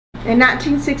In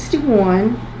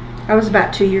 1961, I was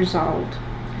about 2 years old,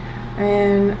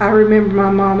 and I remember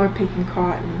my mama picking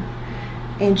cotton,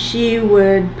 and she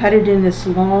would put it in this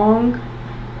long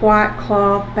white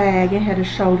cloth bag and had a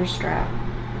shoulder strap.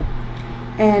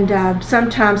 And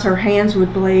sometimes her hands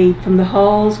would bleed from the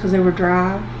holes because they were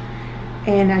dry,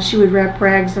 and she would wrap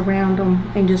rags around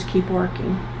them and just keep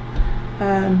working.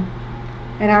 And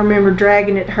I remember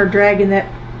her dragging that,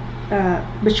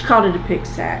 but she called it a pick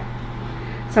sack.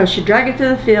 So she'd drag it to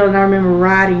the field, and I remember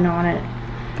riding on it.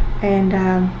 And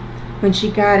when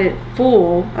she got it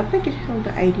full, I think it held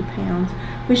to 80 pounds.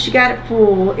 When she got it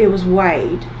full, it was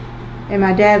weighed, and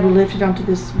my dad would lift it onto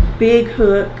this big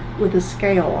hook with a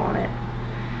scale on it.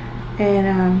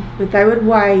 And but they would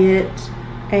weigh it,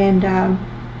 and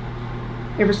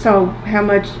ever so how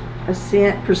much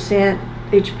percent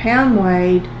each pound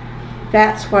weighed,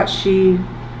 that's what she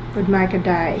would make a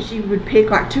day. She would pick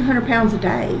like 200 pounds a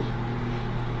day,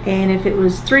 and if it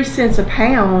was 3 cents a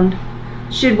pound,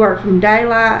 she'd work from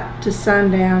daylight to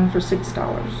sundown for $6.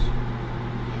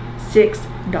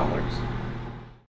 $6.